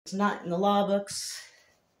It's not in the law books,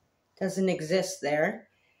 doesn't exist there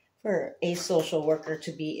for a social worker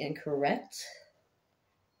to be incorrect,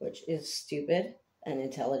 which is stupid,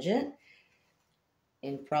 unintelligent,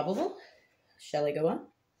 improbable. Shall I go on?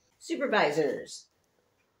 Supervisors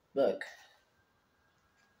book.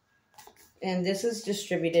 And this is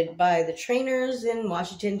distributed by the trainers in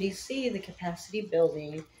Washington, D.C., the capacity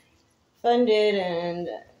building, funded and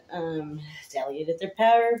delegated their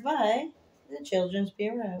power by the Children's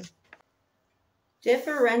Bureau.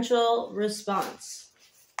 Differential response.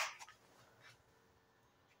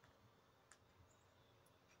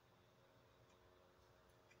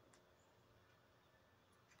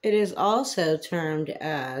 It is also termed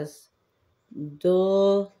as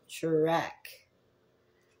dual track.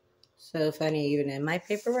 So funny, even in my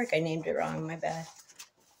paperwork, I named it wrong. My bad.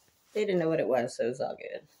 They didn't know what it was, so it was all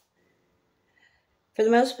good. For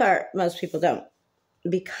the most part, most people don't.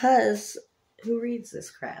 Because who reads this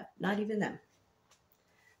crap? Not even them.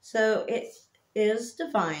 So it is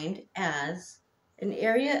defined as an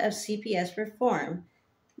area of CPS reform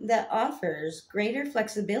that offers greater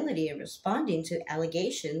flexibility in responding to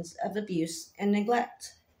allegations of abuse and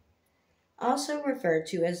neglect. Also referred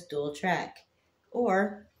to as dual track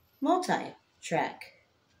or multi-track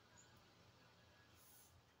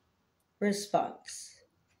response.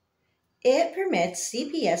 It permits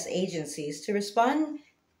CPS agencies to respond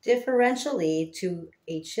differentially to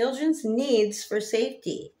a children's needs for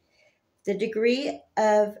safety, the degree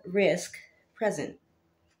of risk present,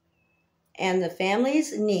 and the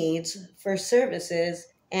family's needs for services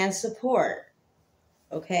and support.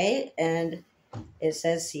 Okay, and it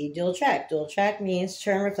says see dual track. Dual track means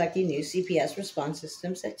term reflecting new CPS response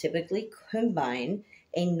systems that typically combine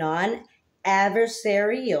a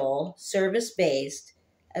non-adversarial service-based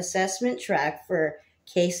assessment track for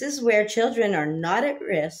cases where children are not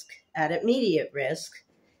at immediate risk,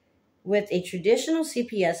 with a traditional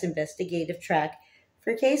CPS investigative track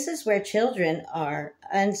for cases where children are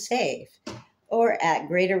unsafe or at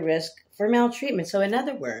greater risk for maltreatment. So in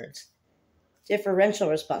other words, differential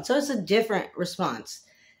response. So it's a different response.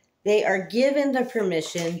 They are given the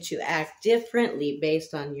permission to act differently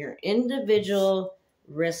based on your individual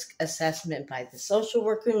risk assessment by the social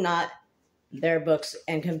worker, not their books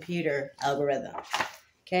and computer algorithm.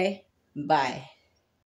 Okay? Bye.